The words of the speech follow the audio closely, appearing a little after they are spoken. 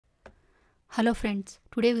Hello friends,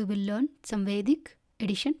 today we will learn some Vedic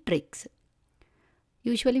addition tricks.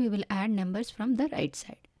 Usually we will add numbers from the right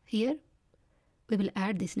side. Here we will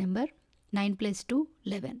add this number 9 plus 2,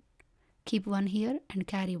 11. Keep 1 here and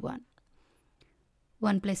carry 1.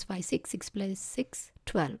 1 plus 5, 6, 6 plus 6,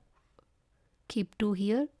 12. Keep 2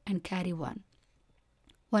 here and carry 1.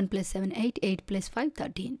 1 plus 7, 8, 8 plus 5,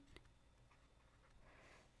 13.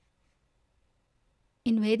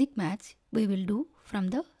 In Vedic maths, we will do from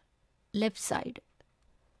the left side.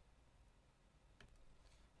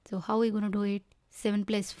 So how are we going to do it? 7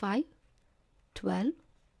 plus 5, 12.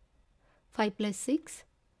 5 plus 6,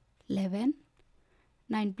 11.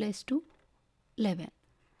 9 plus 2, 11.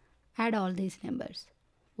 Add all these numbers.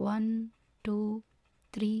 1, 2,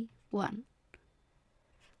 3, 1.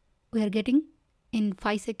 We are getting in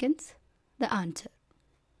 5 seconds the answer.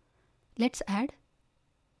 Let's add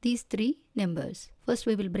these three numbers. First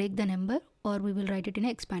we will break the number, or we will write it in an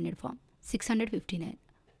expanded form. 659.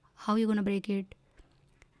 How are you going to break it?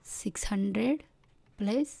 600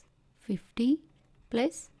 plus 50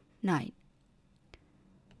 plus 9.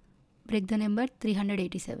 Break the number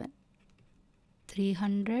 387.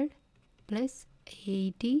 300 plus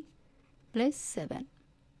 80 plus 7.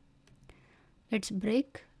 Let's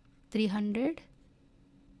break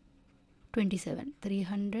 327.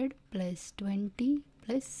 300 plus 20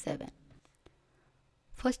 plus 7.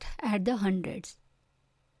 First add the hundreds.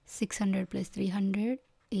 600 plus 300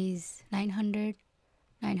 is 900.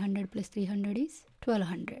 900 plus 300 is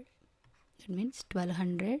 1200. That means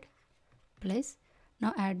 1200 plus,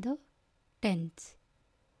 now add the tens.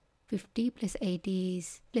 50 plus 80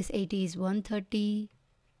 is 130,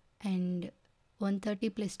 and 130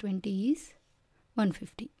 plus 20 is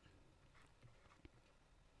 150.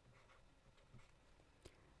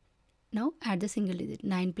 Now add the single digit.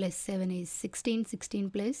 9 plus 7 is 16. 16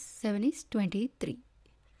 plus 7 is 23.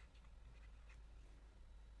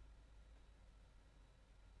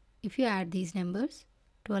 If you add these numbers,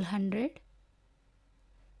 1200.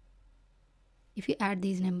 If you add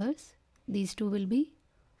these numbers, these two will be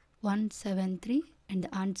 173, and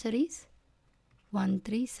the answer is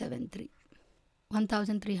 1373.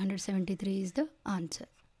 1373 is the answer.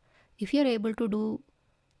 If you are able to do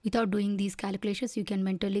without doing these calculations, you can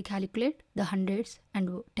mentally calculate the hundreds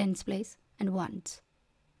and tens place and ones.